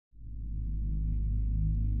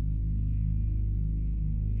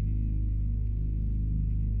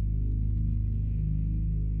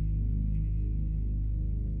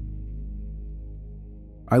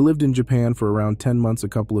I lived in Japan for around 10 months a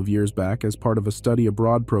couple of years back as part of a study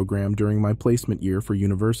abroad program during my placement year for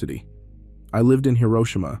university. I lived in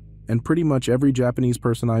Hiroshima, and pretty much every Japanese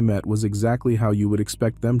person I met was exactly how you would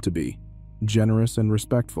expect them to be, generous and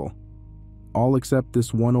respectful. All except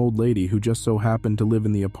this one old lady who just so happened to live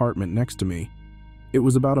in the apartment next to me. It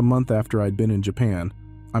was about a month after I'd been in Japan.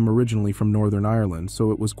 I'm originally from Northern Ireland,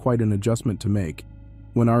 so it was quite an adjustment to make,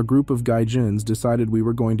 when our group of gaijins decided we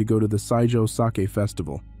were going to go to the Saijo Sake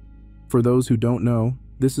Festival. For those who don't know,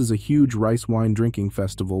 this is a huge rice wine drinking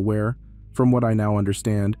festival where, from what I now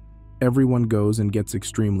understand, everyone goes and gets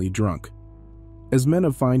extremely drunk. As men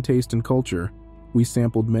of fine taste and culture, we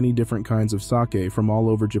sampled many different kinds of sake from all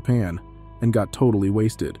over Japan and got totally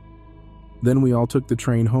wasted. Then we all took the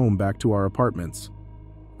train home back to our apartments.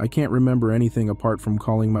 I can't remember anything apart from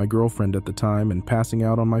calling my girlfriend at the time and passing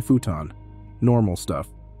out on my futon. Normal stuff.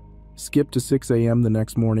 Skip to 6 a.m. the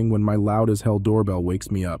next morning when my loud as hell doorbell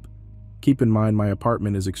wakes me up. Keep in mind my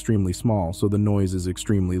apartment is extremely small, so the noise is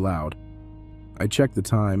extremely loud. I check the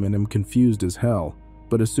time and am confused as hell,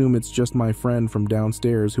 but assume it's just my friend from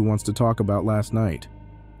downstairs who wants to talk about last night.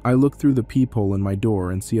 I look through the peephole in my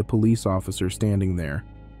door and see a police officer standing there.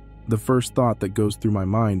 The first thought that goes through my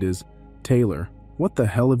mind is, Taylor, what the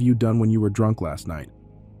hell have you done when you were drunk last night?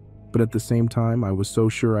 But at the same time, I was so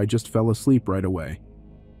sure I just fell asleep right away.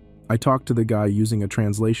 I talked to the guy using a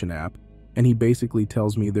translation app, and he basically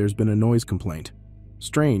tells me there's been a noise complaint.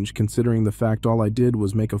 Strange, considering the fact all I did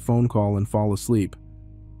was make a phone call and fall asleep.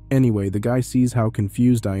 Anyway, the guy sees how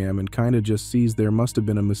confused I am and kinda just sees there must have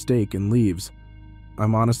been a mistake and leaves.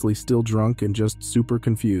 I'm honestly still drunk and just super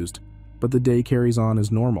confused, but the day carries on as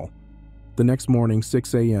normal. The next morning,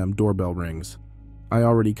 6 a.m., doorbell rings. I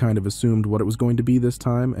already kind of assumed what it was going to be this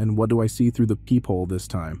time, and what do I see through the peephole this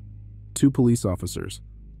time? 2 police officers.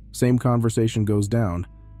 Same conversation goes down,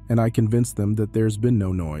 and I convince them that there's been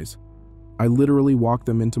no noise. I literally walk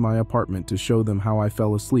them into my apartment to show them how I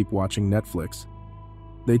fell asleep watching Netflix.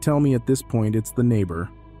 They tell me at this point it's the neighbor,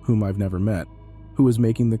 whom I've never met, who is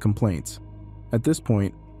making the complaints. At this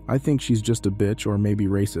point, I think she's just a bitch or maybe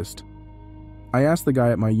racist. I ask the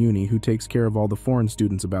guy at my uni who takes care of all the foreign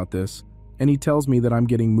students about this, and he tells me that I'm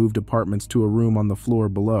getting moved apartments to a room on the floor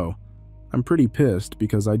below. I'm pretty pissed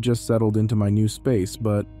because I just settled into my new space,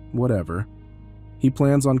 but whatever. He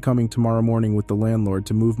plans on coming tomorrow morning with the landlord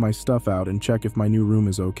to move my stuff out and check if my new room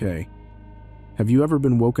is okay. Have you ever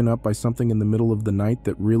been woken up by something in the middle of the night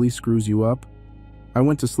that really screws you up? I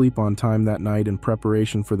went to sleep on time that night in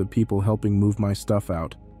preparation for the people helping move my stuff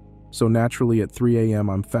out. So naturally at 3 a.m.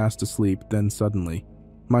 I'm fast asleep, then suddenly,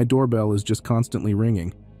 my doorbell is just constantly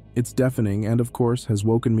ringing. It's deafening and of course has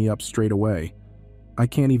woken me up straight away. I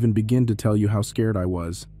can't even begin to tell you how scared I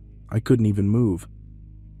was. I couldn't even move.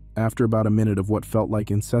 After about a minute of what felt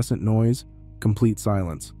like incessant noise, complete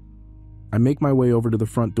silence. I make my way over to the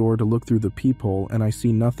front door to look through the peephole and I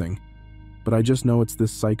see nothing, but I just know it's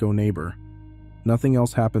this psycho neighbor. Nothing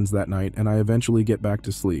else happens that night and I eventually get back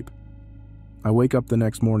to sleep. I wake up the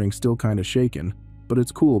next morning still kinda shaken, but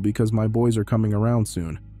it's cool because my boys are coming around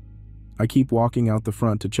soon. I keep walking out the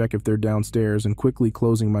front to check if they're downstairs and quickly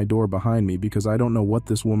closing my door behind me because I don't know what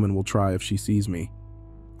this woman will try if she sees me.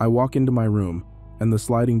 I walk into my room, and the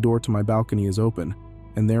sliding door to my balcony is open,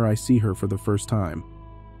 and there I see her for the first time.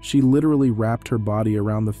 She literally wrapped her body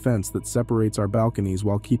around the fence that separates our balconies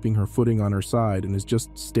while keeping her footing on her side and is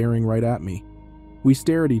just staring right at me. We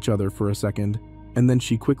stare at each other for a second, and then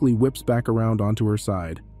she quickly whips back around onto her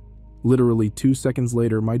side. Literally 2 seconds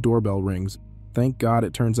later, my doorbell rings. Thank God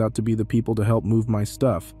it turns out to be the people to help move my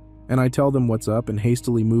stuff, and I tell them what's up and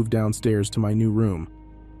hastily move downstairs to my new room.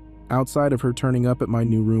 Outside of her turning up at my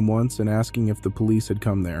new room once and asking if the police had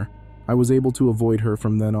come there, I was able to avoid her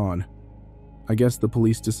from then on. I guess the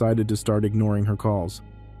police decided to start ignoring her calls.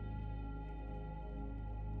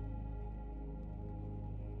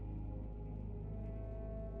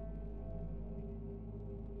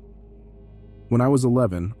 When I was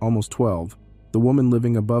 11, almost 12, the woman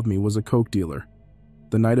living above me was a coke dealer.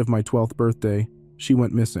 The night of my 12th birthday, she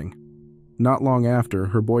went missing. Not long after,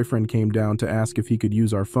 her boyfriend came down to ask if he could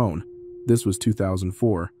use our phone. This was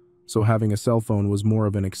 2004, so having a cell phone was more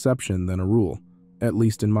of an exception than a rule, at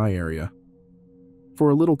least in my area. For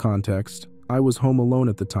a little context, I was home alone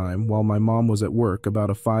at the time while my mom was at work about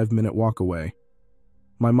a 5-minute walk away.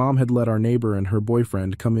 My mom had let our neighbor and her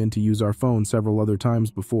boyfriend come in to use our phone several other times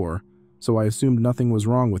before, so I assumed nothing was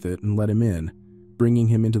wrong with it and let him in, bringing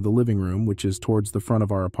him into the living room, which is towards the front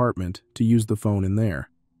of our apartment, to use the phone in there.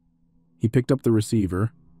 He picked up the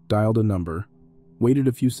receiver, dialed a number, waited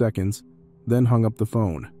a few seconds, then hung up the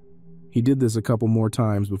phone. He did this a couple more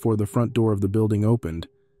times before the front door of the building opened,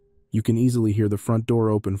 You can easily hear the front door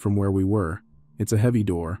open from where we were. It's a heavy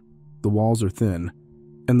door, the walls are thin,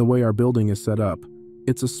 and the way our building is set up,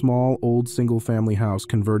 it's a small, old single-family house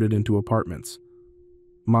converted into apartments.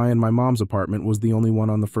 My and my mom's apartment was the only one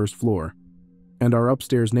on the first floor, and our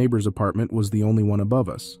upstairs neighbor's apartment was the only one above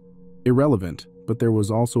us. Irrelevant, but there was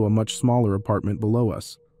also a much smaller apartment below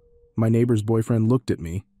us. My neighbor's boyfriend looked at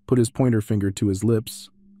me, put his pointer finger to his lips,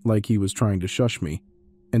 like he was trying to shush me,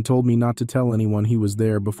 and told me not to tell anyone he was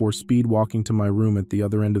there before speed walking to my room at the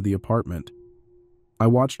other end of the apartment. I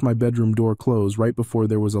watched my bedroom door close right before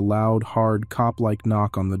there was a loud, hard, cop-like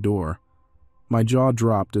knock on the door. My jaw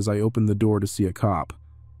dropped as I opened the door to see a cop.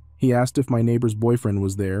 He asked if my neighbor's boyfriend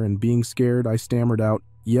was there, and being scared, I stammered out,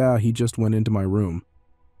 "Yeah, he just went into my room."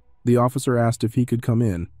 The officer asked if he could come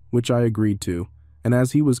in, which I agreed to, and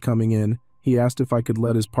as he was coming in, he asked if I could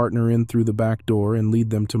let his partner in through the back door and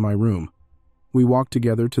lead them to my room. We walked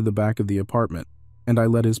together to the back of the apartment, and I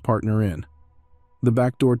let his partner in. The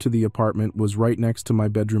back door to the apartment was right next to my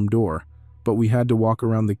bedroom door, but we had to walk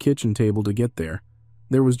around the kitchen table to get there.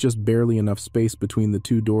 There was just barely enough space between the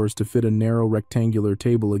two doors to fit a narrow rectangular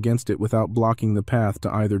table against it without blocking the path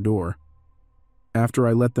to either door. After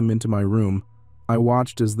I let them into my room, I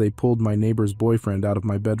watched as they pulled my neighbor's boyfriend out of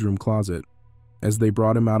my bedroom closet. As they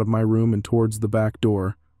brought him out of my room and towards the back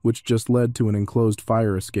door, which just led to an enclosed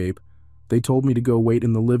fire escape, they told me to go wait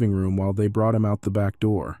in the living room while they brought him out the back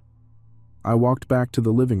door. I walked back to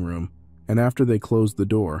the living room, and after they closed the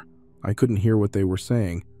door, I couldn't hear what they were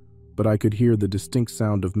saying, but I could hear the distinct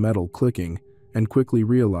sound of metal clicking and quickly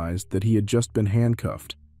realized that he had just been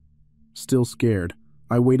handcuffed. Still scared,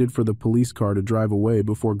 I waited for the police car to drive away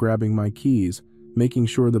before grabbing my keys, making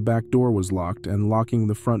sure the back door was locked and locking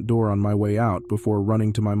the front door on my way out before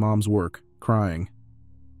running to my mom's work, crying.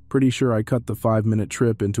 Pretty sure I cut the 5-minute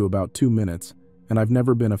trip into about 2 minutes, and I've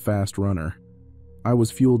never been a fast runner. I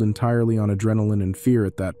was fueled entirely on adrenaline and fear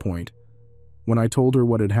at that point. When I told her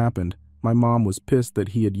what had happened, my mom was pissed that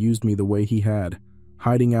he had used me the way he had,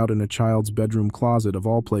 hiding out in a child's bedroom closet of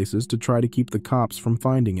all places to try to keep the cops from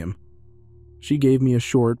finding him. She gave me a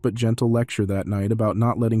short but gentle lecture that night about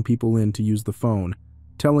not letting people in to use the phone,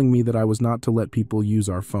 telling me that I was not to let people use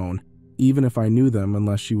our phone, even if I knew them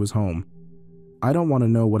unless she was home. I don't want to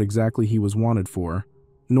know what exactly he was wanted for,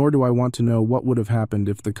 nor do I want to know what would have happened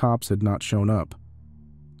if the cops had not shown up.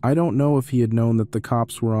 I don't know if he had known that the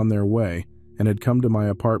cops were on their way and had come to my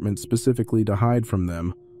apartment specifically to hide from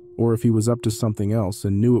them, or if he was up to something else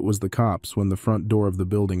and knew it was the cops when the front door of the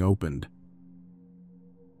building opened.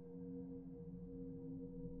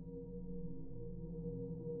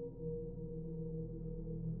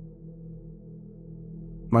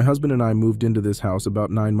 My husband and I moved into this house about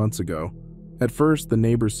 9 months ago. At first, the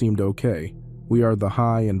neighbors seemed okay. We are the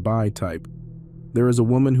hi and bye type. There is a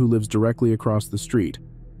woman who lives directly across the street.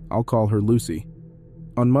 I'll call her Lucy.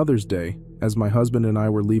 On Mother's Day, as my husband and I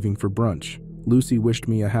were leaving for brunch, Lucy wished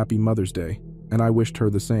me a happy Mother's Day, and I wished her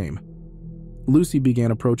the same. Lucy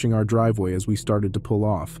began approaching our driveway as we started to pull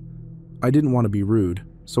off. I didn't want to be rude,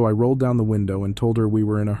 so I rolled down the window and told her we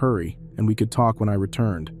were in a hurry and we could talk when I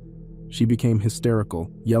returned. She became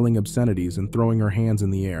hysterical, yelling obscenities and throwing her hands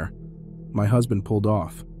in the air. My husband pulled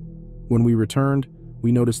off. When we returned,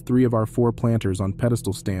 we noticed 3 of our 4 planters on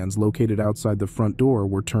pedestal stands located outside the front door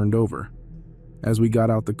were turned over. As we got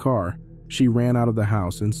out the car, she ran out of the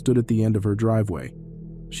house and stood at the end of her driveway.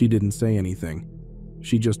 She didn't say anything.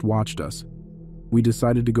 She just watched us. We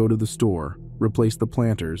decided to go to the store, replace the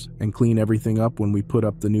planters, and clean everything up when we put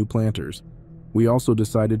up the new planters. We also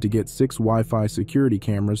decided to get 6 Wi-Fi security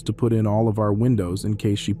cameras to put in all of our windows in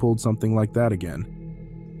case she pulled something like that again.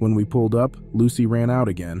 When we pulled up, Lucy ran out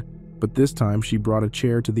again, but this time she brought a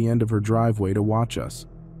chair to the end of her driveway to watch us.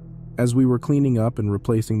 As we were cleaning up and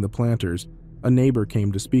replacing the planters, a neighbor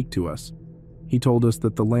came to speak to us. He told us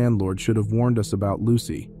that the landlord should have warned us about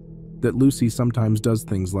Lucy, that Lucy sometimes does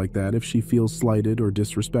things like that if she feels slighted or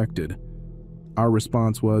disrespected. Our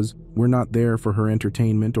response was, we're not there for her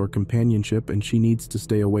entertainment or companionship and she needs to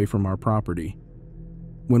stay away from our property.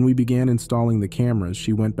 When we began installing the cameras,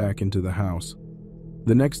 she went back into the house.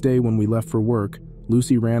 The next day when we left for work,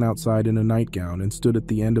 Lucy ran outside in a nightgown and stood at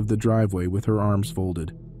the end of the driveway with her arms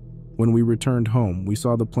folded. When we returned home, we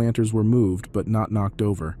saw the planters were moved but not knocked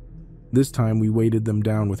over. This time we weighted them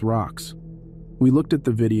down with rocks. We looked at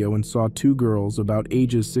the video and saw 2 girls about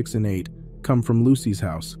ages 6 and 8 come from Lucy's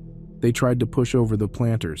house. They tried to push over the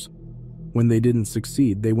planters. When they didn't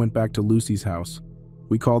succeed, they went back to Lucy's house.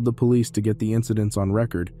 We called the police to get the incidents on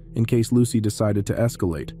record in case Lucy decided to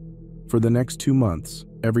escalate. For the next 2 months,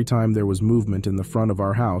 every time there was movement in the front of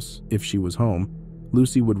our house, if she was home,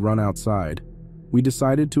 Lucy would run outside. We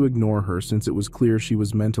decided to ignore her since it was clear she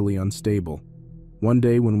was mentally unstable. One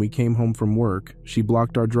day when we came home from work, she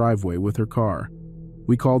blocked our driveway with her car.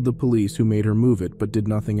 We called the police, who made her move it but did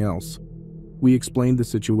nothing else. We explained the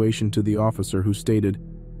situation to the officer, who stated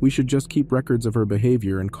we should just keep records of her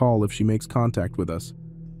behavior and call if she makes contact with us.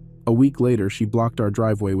 A week later, she blocked our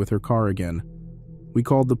driveway with her car again. We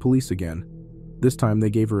called the police again. This time they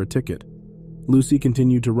gave her a ticket. Lucy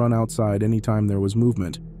continued to run outside anytime there was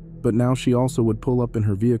movement, but now she also would pull up in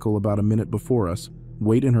her vehicle about a minute before us,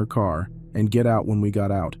 wait in her car, and get out when we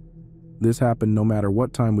got out. This happened no matter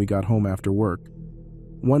what time we got home after work.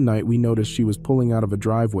 One night we noticed she was pulling out of a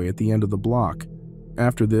driveway at the end of the block.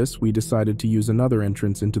 After this, we decided to use another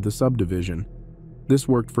entrance into the subdivision. This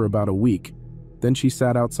worked for about a week. Then she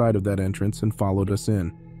sat outside of that entrance and followed us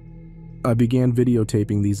in. I began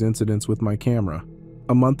videotaping these incidents with my camera.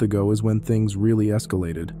 A month ago is when things really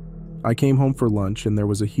escalated. I came home for lunch and there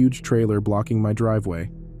was a huge trailer blocking my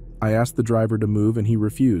driveway. I asked the driver to move and he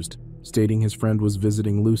refused, stating his friend was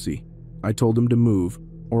visiting Lucy. I told him to move,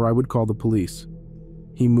 or I would call the police.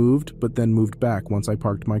 He moved, but then moved back once I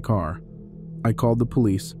parked my car. I called the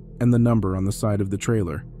police and the number on the side of the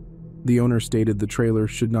trailer. The owner stated the trailer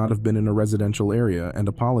should not have been in a residential area and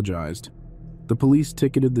apologized. The police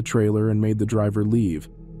ticketed the trailer and made the driver leave.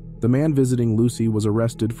 The man visiting Lucy was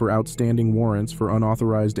arrested for outstanding warrants for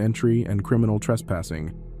unauthorized entry and criminal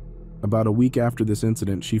trespassing. About a week after this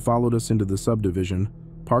incident, she followed us into the subdivision,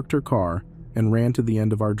 parked her car, and ran to the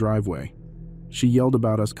end of our driveway. She yelled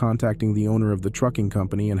about us contacting the owner of the trucking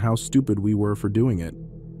company and how stupid we were for doing it.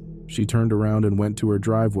 She turned around and went to her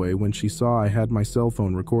driveway when she saw I had my cell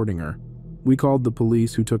phone recording her. We called the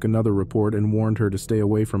police, who took another report and warned her to stay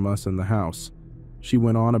away from us and the house. She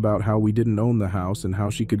went on about how we didn't own the house and how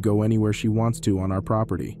she could go anywhere she wants to on our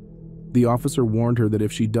property. The officer warned her that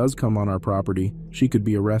if she does come on our property, she could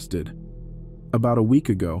be arrested. About a week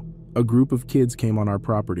ago, a group of kids came on our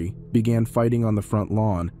property, began fighting on the front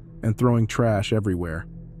lawn, and throwing trash everywhere.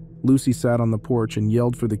 Lucy sat on the porch and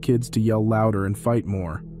yelled for the kids to yell louder and fight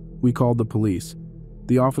more. We called the police.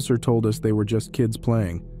 The officer told us they were just kids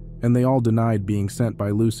playing, and they all denied being sent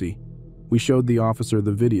by Lucy. We showed the officer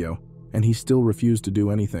the video, and he still refused to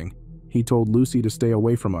do anything. He told Lucy to stay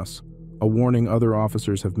away from us, a warning other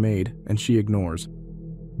officers have made, and she ignores.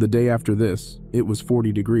 The day after this, it was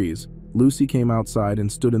 40 degrees. Lucy came outside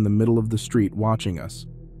and stood in the middle of the street watching us.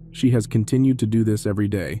 She has continued to do this every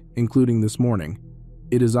day, including this morning.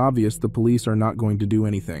 It is obvious the police are not going to do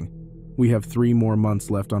anything. We have 3 more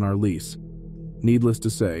months left on our lease. Needless to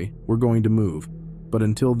say, we're going to move. But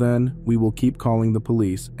until then, we will keep calling the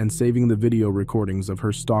police and saving the video recordings of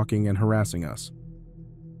her stalking and harassing us.